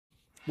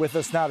With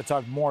us now to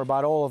talk more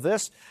about all of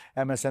this,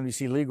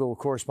 MSNBC legal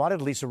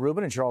correspondent Lisa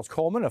Rubin and Charles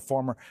Coleman, a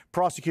former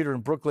prosecutor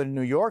in Brooklyn,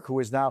 New York, who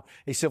is now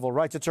a civil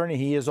rights attorney.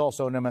 He is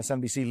also an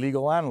MSNBC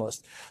legal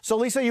analyst. So,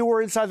 Lisa, you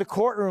were inside the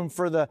courtroom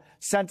for the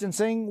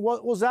sentencing.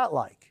 What was that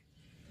like?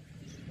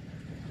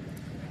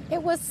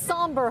 It was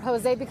somber,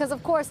 Jose, because,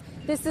 of course,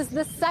 this is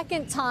the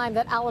second time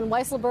that Allen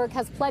Weisselberg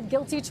has pled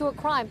guilty to a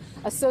crime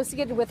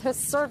associated with his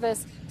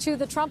service to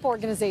the Trump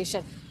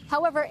Organization.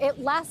 However, it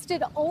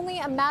lasted only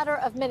a matter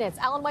of minutes.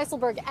 Allen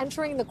Weisselberg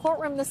entering the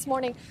courtroom this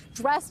morning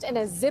dressed in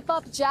a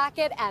zip-up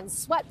jacket and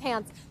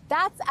sweatpants.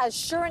 That's as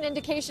sure an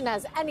indication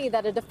as any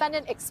that a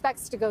defendant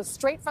expects to go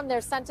straight from their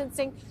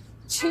sentencing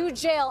to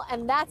jail.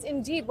 And that's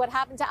indeed what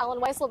happened to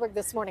Allen Weisselberg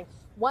this morning.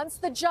 Once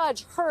the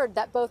judge heard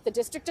that both the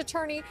district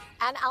attorney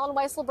and Allen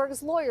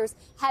Weisselberg's lawyers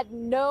had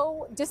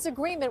no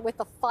disagreement with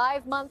the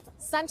 5-month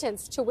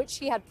sentence to which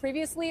he had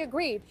previously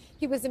agreed,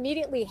 he was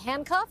immediately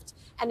handcuffed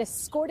and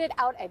escorted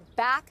out a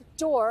back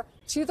door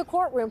to the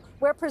courtroom,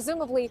 where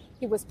presumably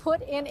he was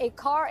put in a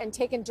car and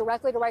taken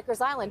directly to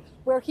Rikers Island,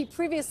 where he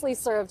previously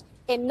served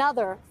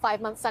another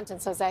 5-month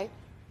sentence, Jose.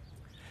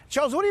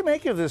 Charles, what do you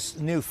make of this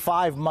new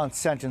 5-month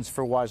sentence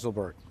for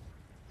Weisselberg?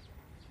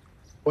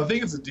 Well, I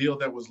think it's a deal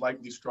that was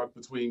likely struck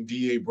between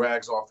DA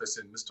Bragg's office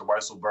and Mr.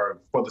 Weisselberg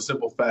for the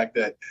simple fact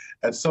that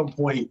at some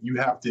point you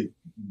have to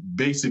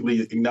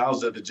basically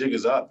acknowledge that the jig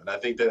is up. And I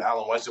think that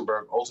Allen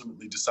Weisselberg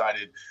ultimately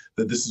decided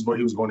that this is what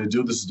he was going to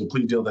do. This is the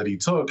plea deal that he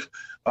took.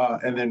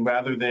 And then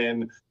rather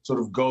than sort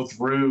of go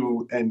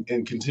through and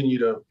continue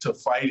to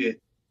fight it,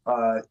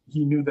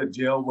 he knew that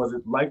jail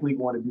wasn't likely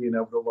going to be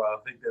inevitable. I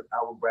think that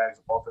Allen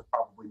Bragg's office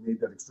probably made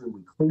that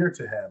extremely clear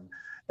to him.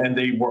 And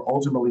they were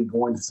ultimately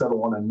going to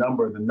settle on a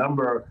number. The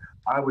number,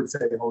 I would say,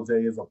 Jose,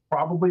 is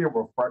probably a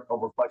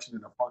reflection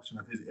and a function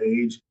of his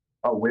age,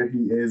 where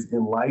he is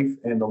in life,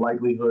 and the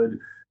likelihood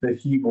that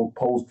he will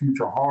pose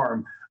future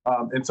harm.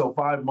 And so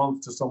 5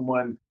 months to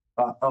someone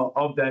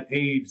of that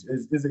age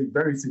is a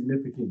very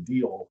significant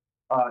deal.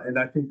 And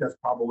I think that's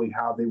probably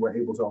how they were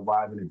able to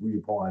arrive and agree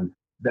upon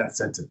that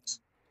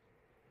sentence.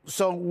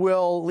 So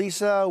will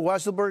Lisa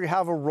Weisselberg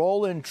have a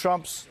role in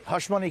Trump's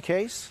hush money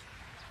case?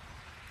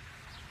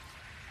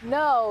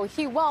 No,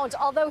 he won't,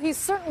 although he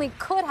certainly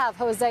could have,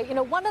 Jose. You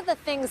know, one of the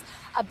things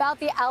about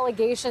the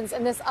allegations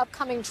in this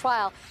upcoming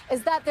trial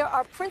is that there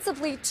are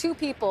principally two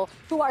people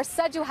who are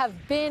said to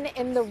have been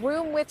in the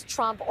room with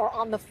Trump or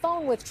on the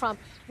phone with Trump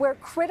where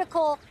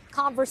critical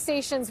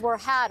conversations were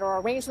had or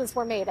arrangements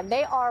were made, and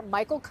they are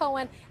Michael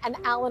Cohen and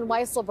Allen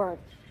Weisselberg.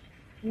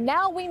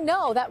 Now we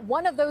know that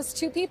one of those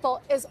two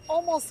people is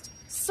almost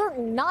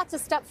certain not to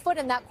step foot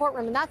in that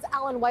courtroom, and that's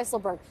Allen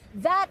Weisselberg.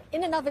 That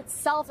in and of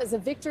itself is a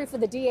victory for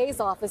the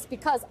DA's office,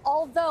 because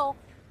although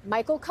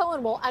Michael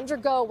Cohen will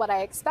undergo what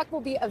I expect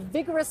will be a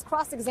vigorous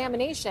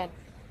cross-examination,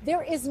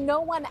 there is no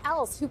one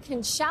else who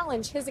can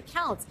challenge his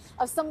accounts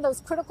of some of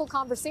those critical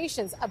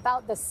conversations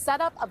about the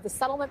setup of the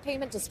settlement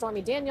payment to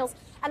Stormy Daniels.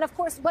 And of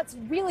course, what's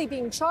really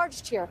being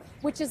charged here,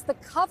 which is the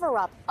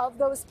cover-up of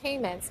those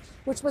payments,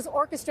 which was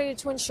orchestrated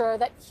to ensure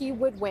that he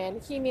would win,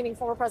 he meaning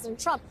former President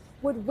Trump,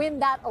 would win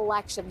that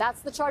election.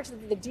 That's the charge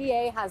that the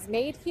DA has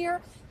made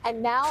here.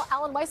 And now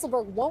Allen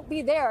Weisselberg won't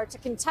be there to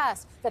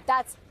contest that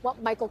that's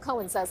what Michael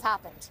Cohen says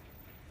happened.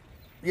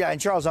 Yeah,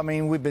 and Charles, I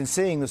mean, we've been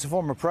seeing this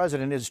former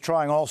president is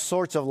trying all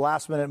sorts of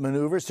last-minute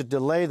maneuvers to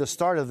delay the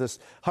start of this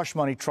hush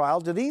money trial.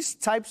 Do these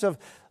types of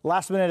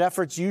last-minute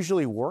efforts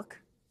usually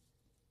work?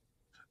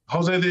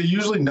 Jose, they're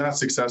usually not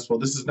successful.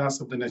 This is not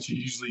something that you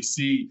usually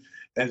see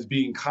as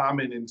being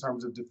common in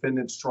terms of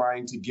defendants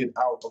trying to get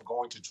out of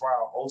going to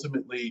trial.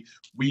 Ultimately,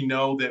 we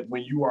know that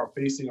when you are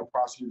facing a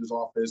prosecutor's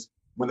office,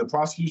 when the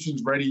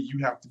prosecution's ready, you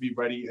have to be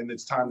ready, and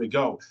it's time to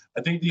go.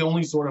 I think the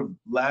only sort of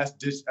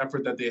last-ditch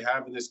effort that they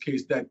have in this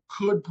case that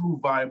could prove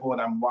viable,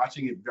 and I'm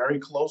watching it very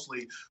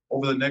closely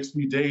over the next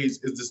few days,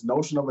 is this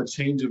notion of a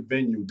change of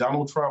venue.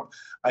 Donald Trump,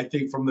 I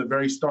think from the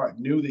very start,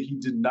 knew that he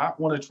did not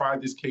want to try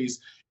this case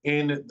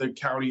in the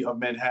county of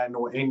Manhattan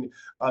or in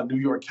New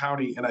York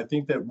County. And I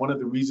think that one of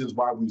the reasons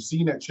why we've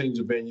seen that change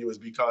of venue is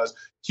because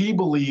he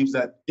believes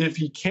that if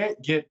he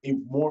can't get a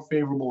more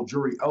favorable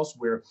jury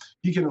elsewhere,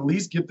 he can at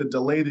least get the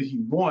delay that he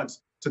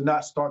wants to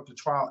not start the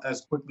trial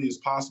as quickly as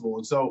possible.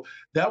 And so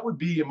that would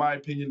be, in my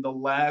opinion, the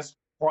last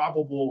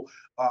probable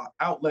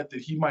outlet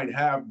that he might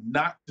have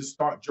not to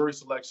start jury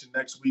selection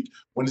next week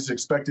when it's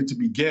expected to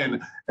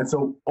begin. And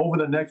so over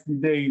the next few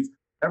days,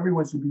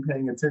 everyone should be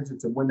paying attention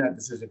to when that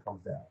decision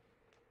comes down.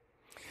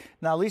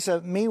 Now, Lisa,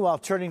 meanwhile,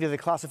 turning to the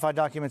classified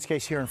documents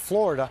case here in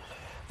Florida,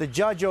 the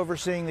judge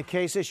overseeing the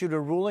case issued a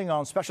ruling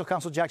on special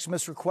counsel Jack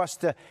Smith's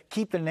request to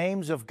keep the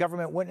names of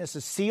government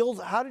witnesses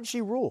sealed. How did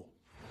she rule?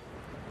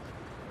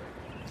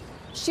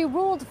 She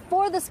ruled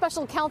for the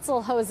special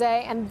counsel,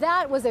 Jose, and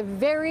that was a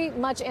very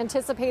much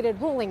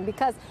anticipated ruling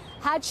because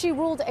had she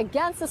ruled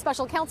against the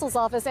special counsel's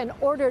office and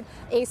ordered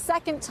a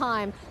second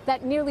time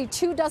that nearly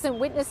 24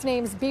 witness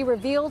names be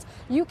revealed,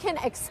 you can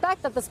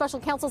expect that the special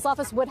counsel's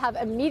office would have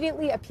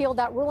immediately appealed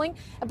that ruling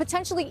and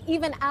potentially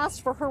even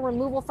asked for her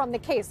removal from the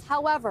case.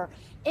 However,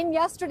 in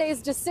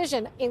yesterday's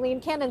decision, Aileen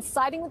Cannon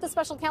siding with the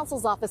special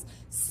counsel's office,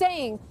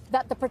 saying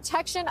that the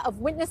protection of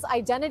witness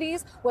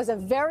identities was a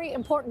very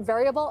important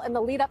variable in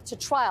the lead up to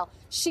trial.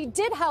 She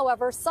did,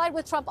 however, side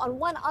with Trump on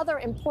one other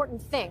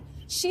important thing.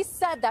 She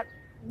said that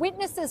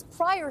witnesses'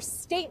 prior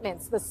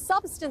statements, the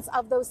substance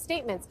of those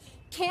statements,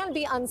 can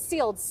be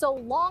unsealed so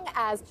long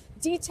as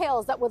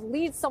details that would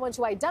lead someone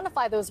to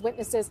identify those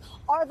witnesses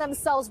are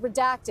themselves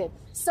redacted.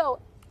 So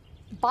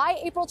by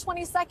April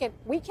 22nd,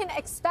 we can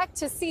expect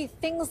to see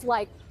things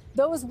like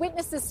those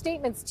witnesses'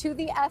 statements to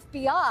the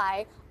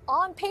FBI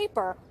on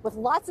paper with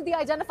lots of the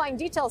identifying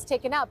details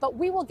taken out. But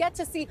we will get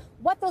to see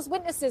what those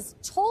witnesses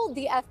told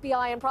the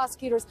FBI and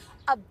prosecutors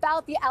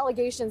about the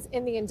allegations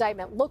in the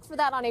indictment. Look for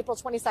that on April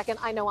 22nd.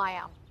 I know I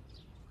am.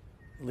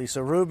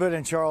 Lisa Rubin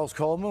and Charles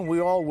Coleman, we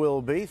all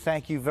will be.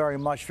 Thank you very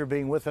much for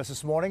being with us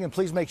this morning. And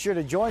please make sure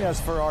to join us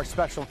for our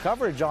special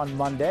coverage on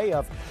Monday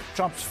of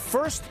Trump's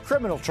first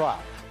criminal trial.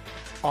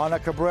 Ana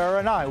Cabrera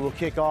and I will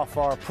kick off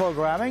our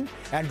programming.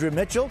 Andrew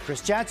Mitchell,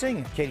 Chris Chansing,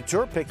 and Katie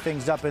Tur pick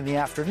things up in the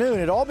afternoon.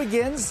 It all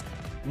begins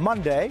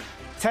Monday,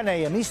 10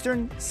 a.m.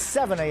 Eastern,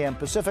 7 a.m.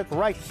 Pacific,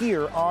 right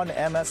here on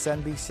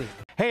MSNBC.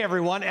 Hey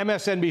everyone,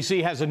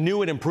 MSNBC has a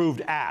new and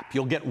improved app.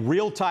 You'll get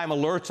real-time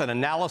alerts and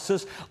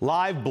analysis,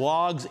 live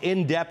blogs,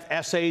 in-depth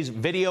essays,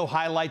 video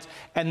highlights,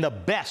 and the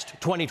best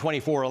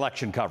 2024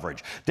 election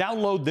coverage.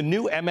 Download the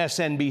new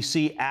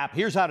MSNBC app.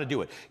 Here's how to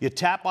do it. You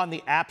tap on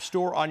the App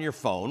Store on your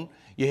phone.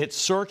 You hit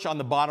search on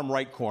the bottom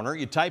right corner.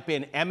 You type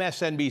in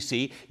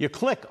MSNBC. You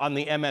click on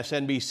the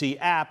MSNBC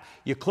app.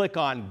 You click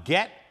on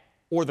Get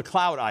or the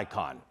cloud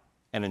icon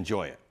and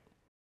enjoy it.